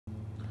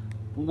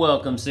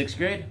Welcome, 6th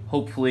grade.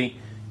 Hopefully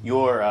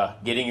you're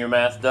getting your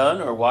math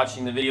done or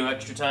watching the video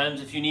extra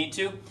times if you need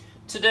to.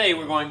 Today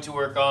we're going to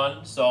work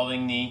on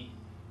solving the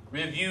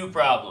review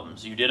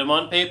problems. You did them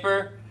on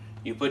paper,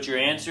 you put your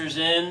answers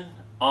in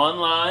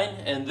online,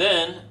 and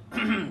then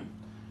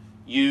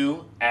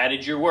you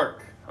added your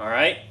work, all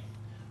right?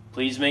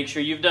 Please make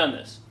sure you've done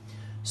this.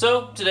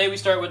 So today we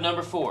start with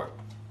number 4.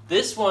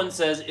 This one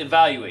says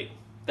evaluate.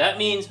 That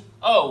means,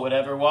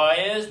 whatever y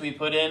is, we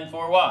put in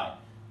for y.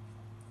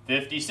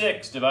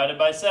 56 divided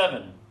by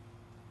 7,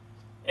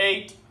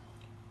 8,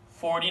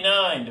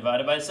 49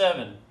 divided by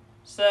 7,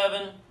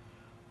 7,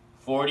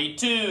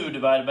 42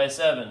 divided by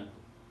 7,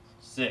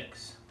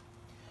 6.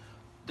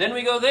 Then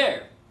we go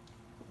there.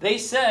 They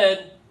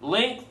said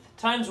length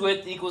times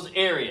width equals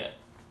area.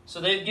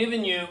 So they've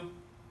given you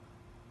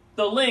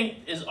the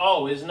length is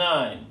always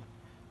 9.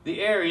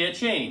 The area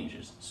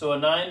changes. So a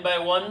 9 by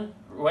 1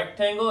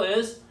 rectangle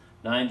is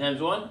 9 times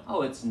 1.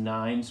 It's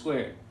 9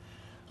 squared.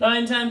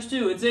 9 times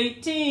 2, it's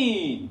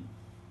 18.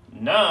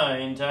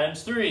 9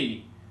 times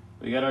 3,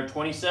 we got our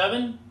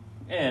 27.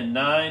 And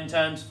 9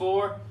 times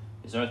 4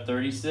 is our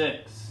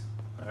 36.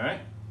 All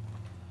right.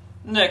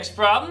 Next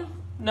problem,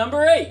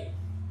 number 8.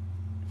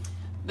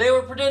 They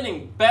were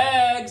pretending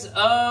bags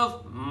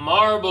of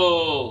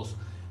marbles.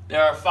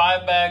 There are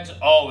 5 bags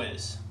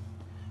always.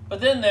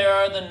 But then there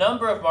are the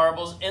number of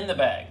marbles in the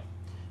bag.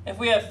 If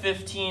we have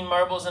 15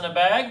 marbles in a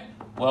bag,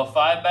 well,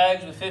 5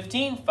 bags with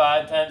 15,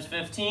 5 times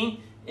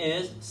 15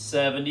 is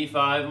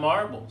 75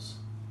 marbles.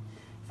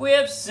 If we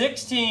have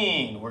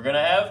 16, we're going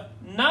to have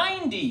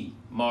 90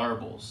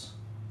 marbles.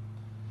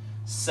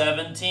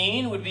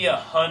 17 would be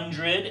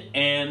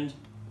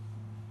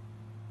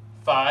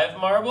 105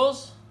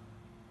 marbles.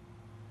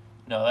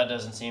 No, that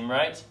doesn't seem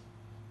right.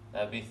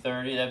 That'd be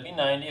 30, that'd be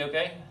 90,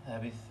 okay?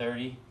 That'd be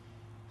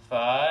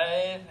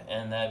 35,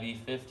 and that'd be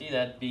 50.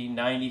 That'd be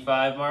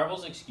 95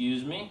 marbles,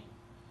 excuse me.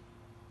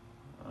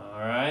 All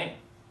right.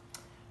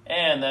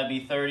 And that'd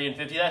be 30 and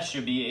 50. That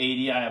should be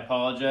 80. I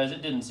apologize.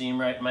 It didn't seem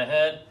right in my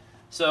head.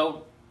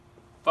 So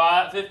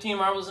 15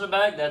 marbles in a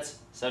bag, that's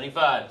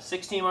 75.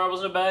 16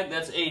 marbles in a bag,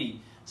 that's 80.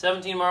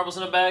 17 marbles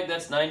in a bag,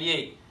 that's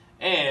 98.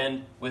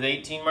 And with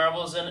 18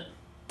 marbles in it,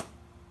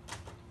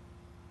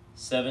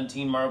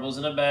 17 marbles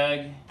in a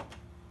bag,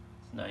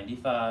 it's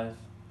 95.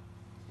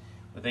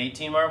 With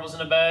 18 marbles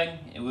in a bag,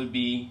 it would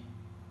be,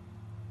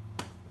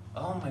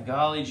 oh my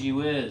golly gee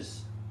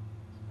whiz,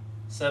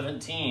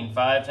 17.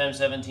 5 times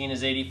 17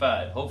 is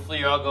 85. Hopefully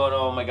you're all going,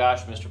 oh my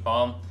gosh, Mr.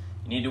 Palm,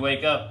 you need to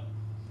wake up.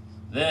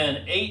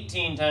 Then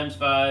 18 times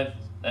 5,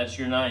 that's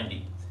your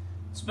 90.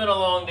 It's been a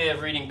long day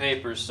of reading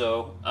papers,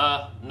 so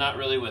not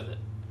really with it.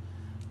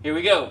 Here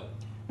we go.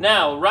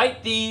 Now,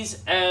 write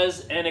these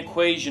as an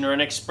equation, or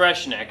an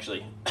expression,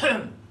 actually.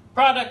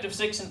 Product of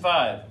 6 and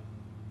 5.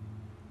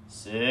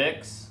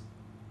 6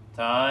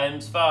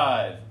 times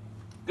 5.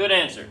 Good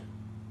answer.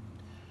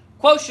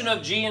 Quotient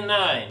of G and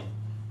 9.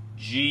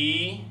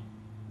 G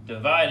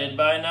divided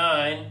by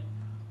 9,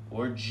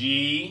 or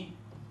G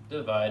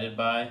divided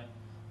by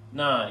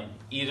 9.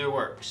 Either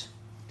works.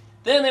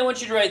 Then they want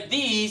you to write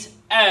these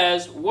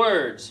as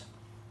words.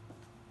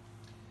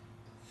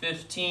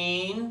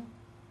 15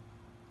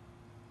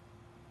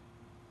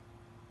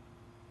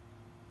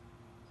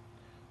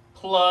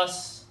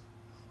 plus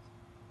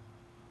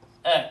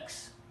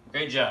X.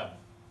 Great job.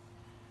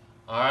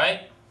 All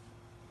right.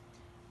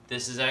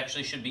 This is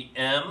actually should be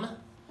M.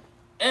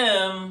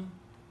 M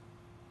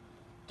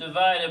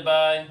divided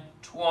by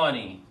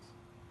 20.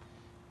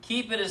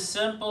 Keep it as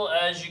simple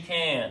as you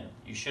can.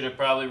 You should have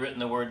probably written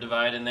the word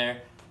divide in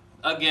there.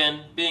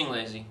 Again, being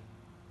lazy.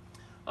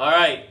 All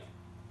right.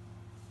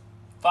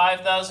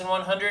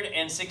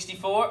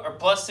 5,164, or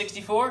plus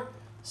 64.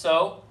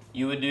 So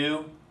you would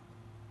do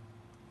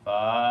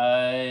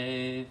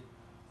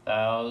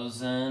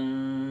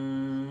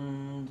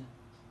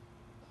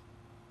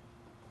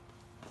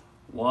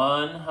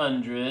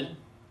 5,100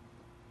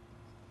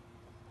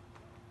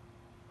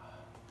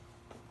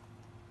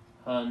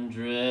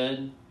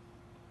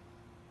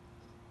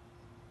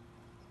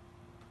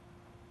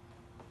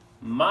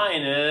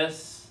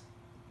 minus,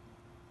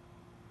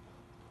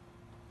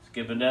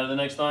 skipping down to the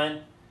next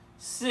line,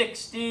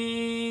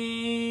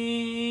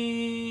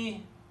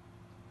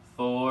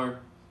 64,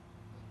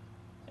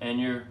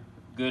 and you're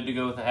good to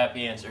go with a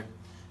happy answer.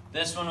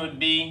 This one would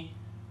be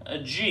a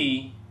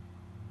G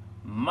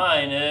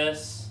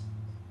minus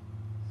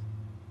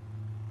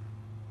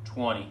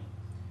 20.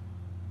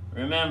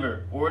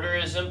 Remember, order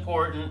is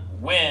important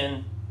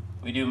when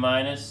we do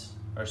minus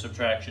or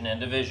subtraction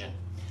and division.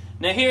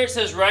 Now here it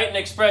says write an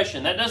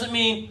expression. That doesn't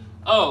mean,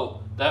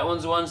 that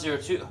one's 1, 0,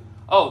 2.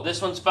 This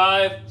one's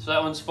 5, so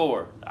that one's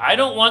 4. I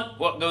don't want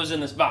what goes in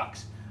this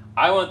box.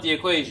 I want the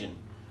equation.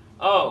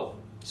 So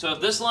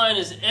if this line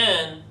is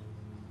N,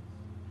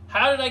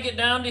 how did I get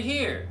down to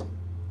here?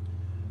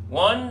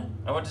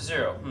 1, I went to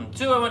 0.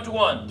 2, I went to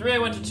 1. 3, I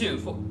went to 2.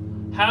 4.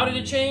 How did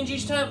it change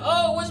each time?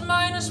 It was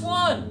minus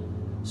 1.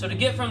 So to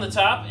get from the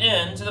top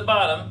N to the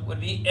bottom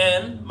would be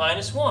N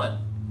minus 1.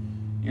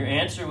 Your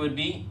answer would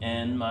be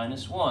N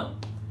minus 1.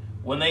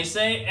 when they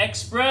say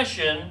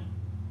expression,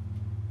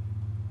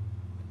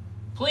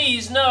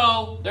 please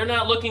know they're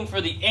not looking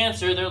for the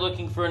answer. They're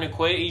looking for an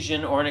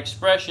equation or an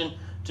expression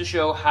to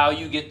show how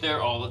you get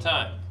there all the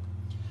time.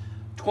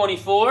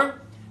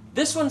 24.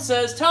 This one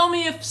says, tell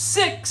me if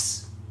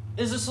 6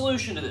 is a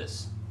solution to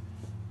this.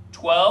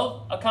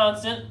 12, a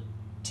constant,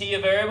 t a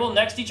variable,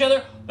 next to each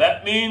other.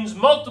 That means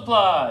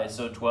multiply.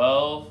 So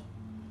 12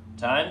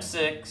 times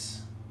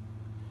 6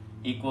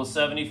 equals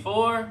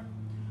 74.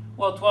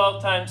 Well,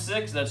 12 times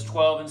 6, that's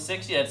 12 and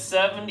 60, that's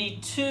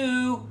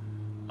 72.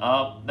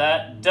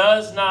 That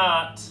does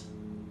not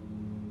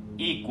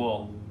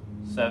equal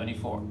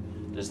 74.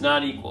 Does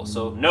not equal,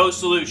 so no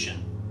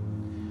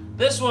solution.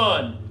 This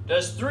one,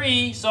 does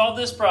 3 solve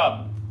this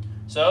problem?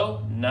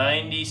 So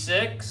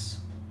 96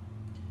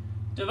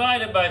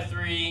 divided by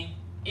 3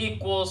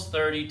 equals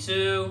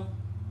 32.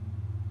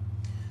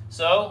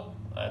 So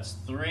that's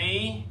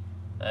 3,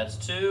 that's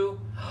 2.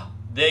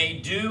 They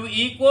do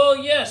equal?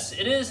 Yes,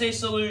 it is a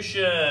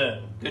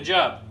solution. Good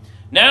job.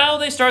 Now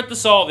they start the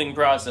solving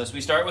process.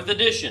 We start with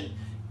addition.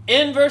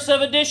 Inverse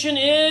of addition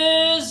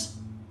is,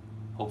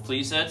 hopefully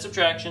you said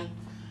subtraction.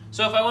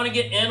 So if I want to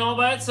get n all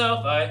by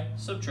itself, I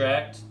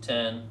subtract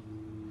 10.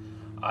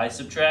 I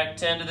subtract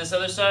 10 to this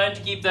other side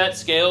to keep that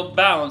scale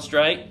balanced,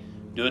 right?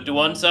 Do it to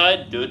one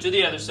side, do it to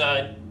the other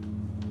side.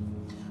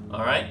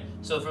 All right,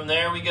 so from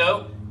there we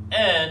go.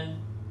 N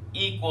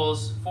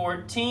equals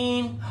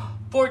 14.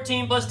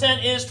 14 plus 10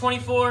 is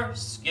 24.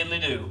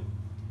 Skiddly-doo.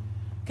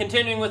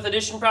 Continuing with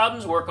addition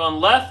problems, work on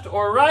left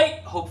or right.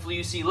 Hopefully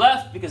you see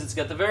left because it's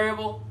got the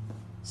variable.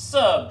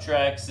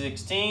 Subtract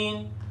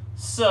 16.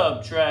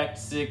 Subtract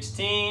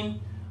 16.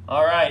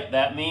 All right,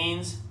 that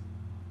means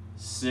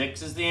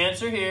 6 is the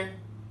answer here.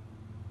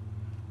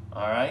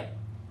 All right,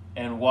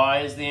 and y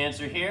is the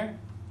answer here.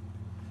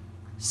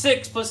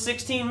 6 plus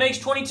 16 makes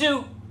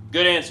 22.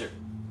 Good answer.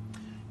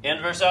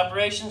 Inverse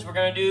operations, we're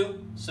going to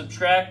do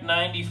subtract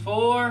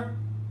 94,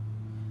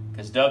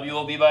 because w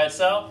will be by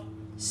itself.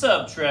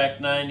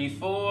 Subtract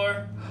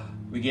 94.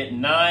 We get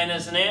 9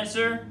 as an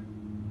answer.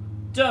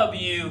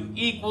 W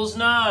equals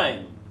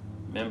 9.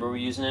 Remember, we're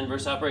using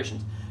inverse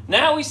operations.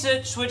 Now we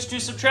switch to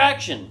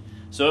subtraction.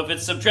 So if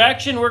it's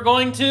subtraction, we're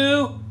going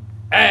to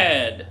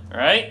add,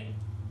 right?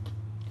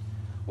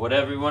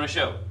 Whatever we want to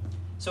show.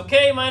 So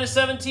k minus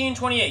 17,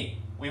 28.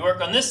 We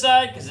work on this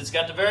side because it's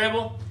got the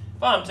variable.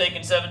 If I'm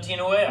taking 17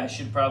 away, I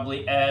should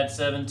probably add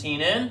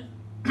 17 in.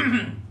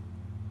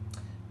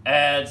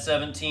 Add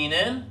 17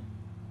 in.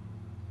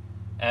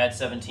 Add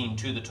 17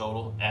 to the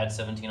total. Add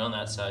 17 on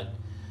that side.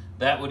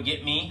 That would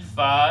get me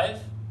 5.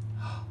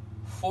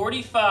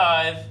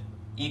 45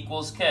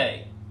 equals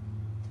k.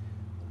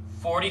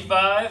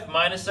 45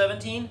 minus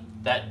 17,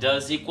 that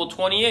does equal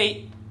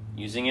 28.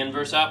 Using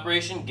inverse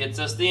operation gets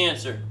us the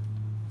answer.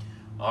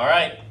 All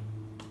right.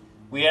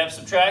 We have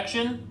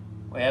subtraction.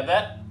 We have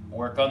that.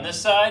 Work on this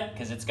side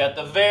because it's got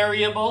the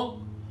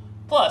variable.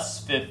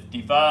 Plus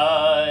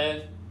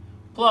 55.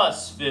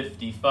 Plus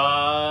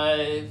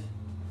 55.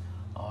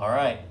 All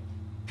right.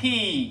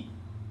 P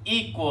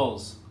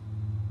equals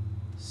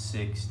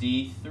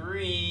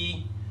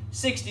 63.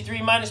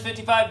 63 minus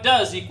 55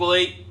 does equal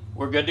 8.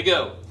 We're good to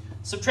go.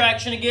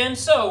 Subtraction again,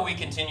 so we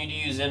continue to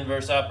use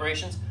inverse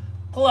operations.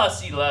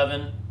 Plus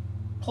 11.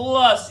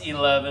 Plus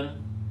 11.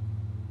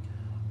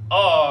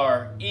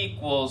 R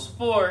equals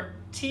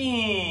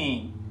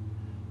 14.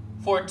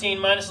 14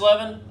 minus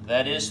 11,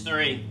 that is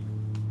 3.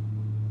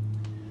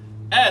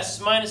 S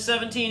minus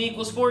 17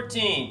 equals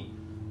 14.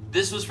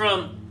 This was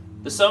from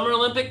the Summer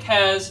Olympic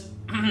has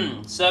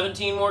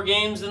 17 more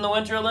games than the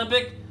Winter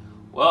Olympic.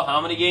 Well, how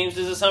many games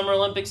does the Summer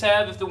Olympics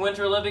have if the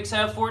Winter Olympics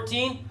have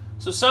 14?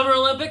 So Summer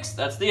Olympics,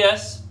 that's the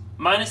S,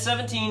 minus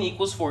 17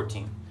 equals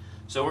 14.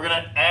 So we're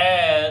going to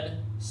add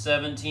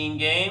 17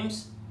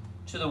 games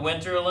to the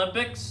Winter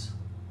Olympics.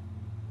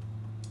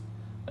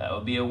 That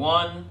would be a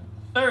 1,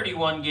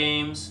 31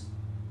 games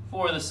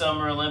for the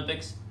Summer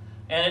Olympics.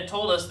 And it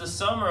told us the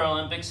Summer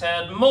Olympics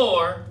had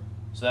more,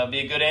 so that would be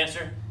a good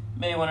answer.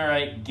 May want to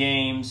write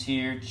games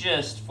here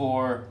just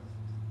for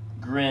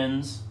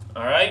grins.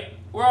 All right,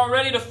 we're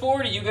already to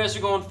 40. You guys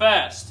are going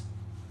fast.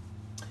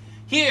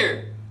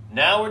 Here,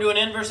 now we're doing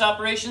inverse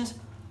operations.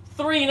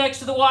 3 next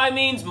to the y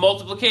means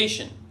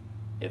multiplication.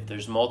 If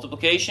there's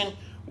multiplication,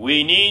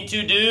 we need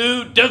to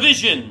do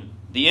division,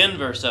 the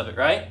inverse of it,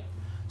 right?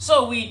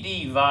 So we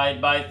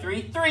divide by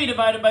 3. 3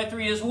 divided by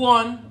 3 is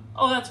 1.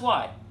 Oh, that's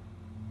y.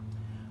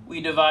 We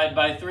divide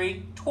by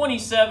 3.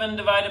 27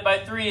 divided by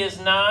 3 is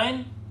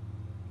 9.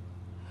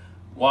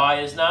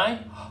 Y is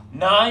 9.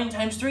 9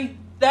 times 3,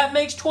 that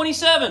makes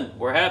 27.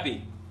 We're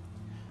happy.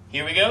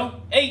 Here we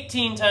go.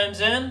 18 times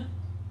n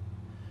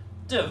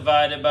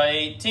divided by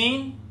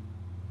 18,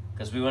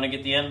 because we want to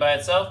get the n by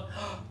itself.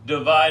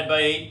 Divide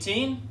by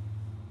 18.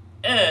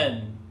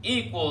 N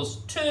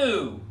equals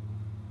 2.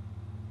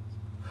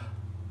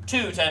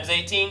 2 times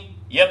 18,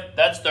 yep,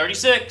 that's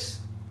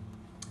 36.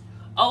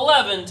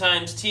 11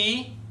 times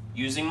t,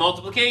 using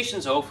multiplication,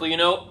 so hopefully you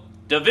know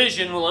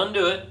division will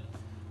undo it.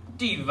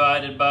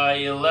 Divided by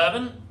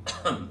 11,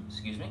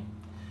 excuse me,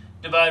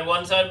 divide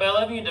one side by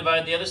 11, you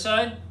divide the other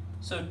side.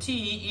 So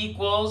t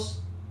equals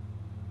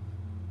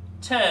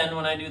 10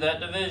 when I do that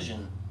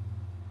division.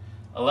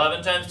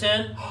 11 times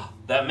 10,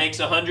 that makes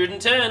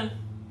 110.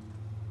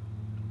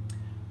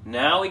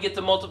 Now we get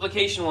the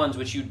multiplication ones,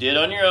 which you did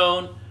on your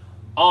own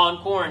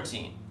on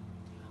quarantine.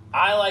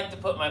 I like to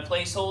put my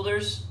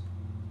placeholders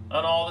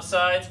on all the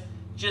sides.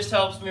 Just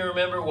helps me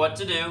remember what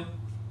to do.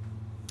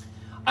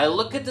 I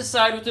look at the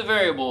side with the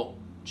variable,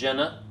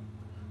 Jenna.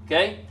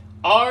 Okay?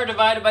 R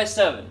divided by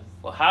 7.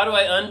 Well, how do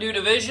I undo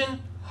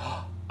division?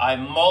 I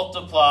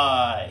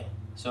multiply.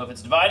 So if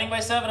it's dividing by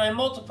 7, I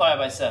multiply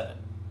by 7.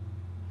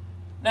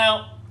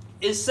 Now,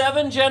 is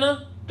 7,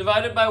 Jenna,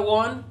 divided by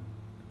 1?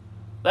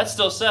 That's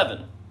still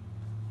 7.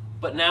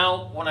 But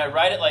now, when I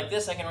write it like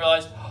this, I can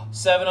realize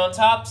 7 on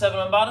top, 7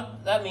 on bottom.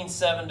 That means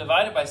 7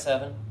 divided by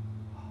 7.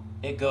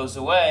 It goes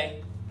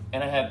away,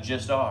 and I have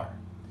just R.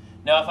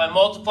 Now, if I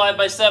multiply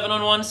by 7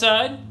 on one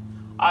side,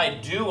 I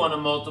do want to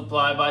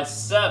multiply by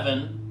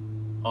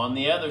 7 on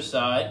the other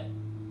side.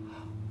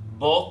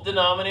 Both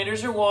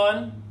denominators are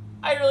 1.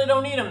 I really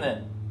don't need them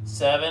then.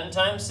 7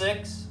 times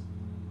 6,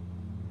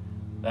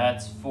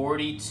 that's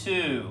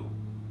 42.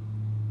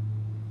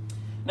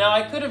 Now,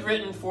 I could have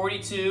written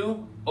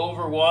 42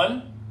 over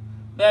 1.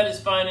 That is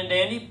fine and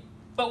dandy.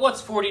 But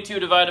what's 42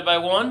 divided by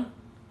 1?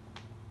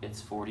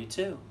 It's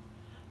 42.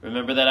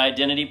 Remember that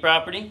identity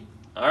property?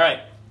 All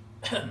right.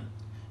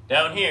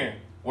 Down here,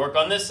 work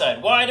on this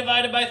side. Y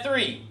divided by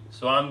 3.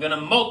 So I'm going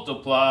to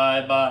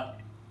multiply by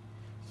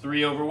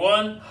 3 over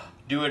 1.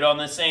 Do it on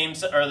the same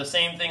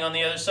thing on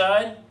the other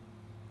side.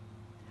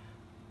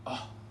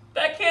 Oh,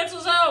 that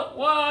cancels out.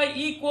 Y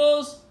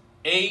equals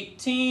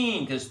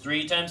 18, because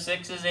 3 times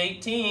 6 is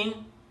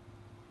 18.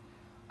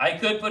 I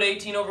could put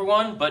 18 over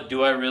 1, but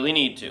do I really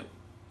need to?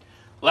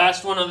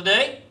 Last one of the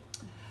day.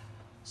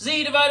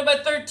 Z divided by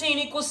 13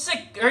 equals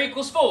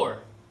 4.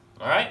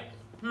 All right.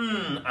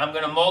 I'm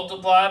going to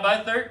multiply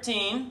by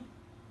 13.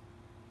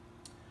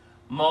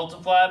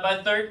 Multiply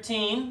by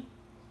 13.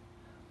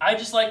 I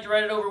just like to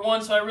write it over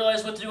 1, so I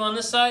realize what to do on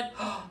this side.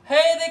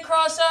 Hey, they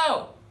cross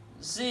out.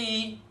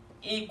 Z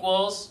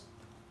equals,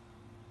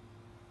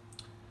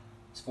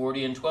 it's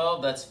 40 and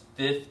 12, that's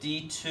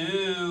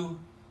 52.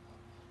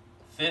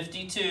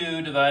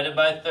 52 divided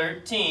by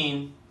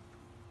 13,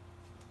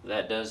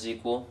 that does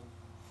equal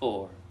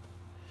 4.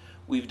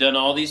 We've done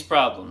all these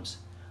problems.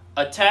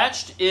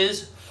 Attached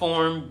is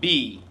Form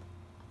B.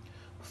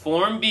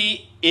 Form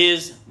B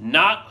is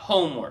not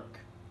homework.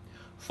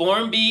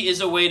 Form B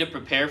is a way to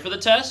prepare for the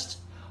test,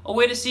 a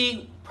way to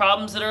see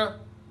problems that are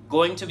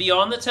going to be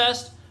on the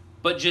test,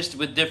 but just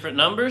with different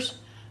numbers.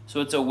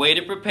 So it's a way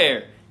to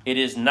prepare. It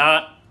is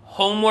not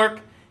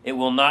homework. It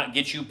will not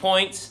get you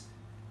points.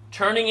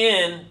 Turning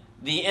in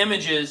the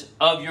images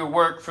of your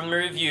work from the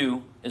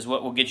review is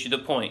what will get you the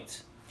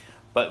points.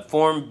 But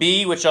Form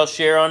B, which I'll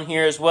share on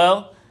here as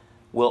well,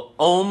 will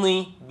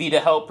only be to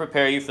help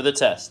prepare you for the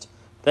test.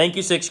 Thank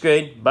you, 6th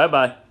grade.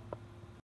 Bye-bye.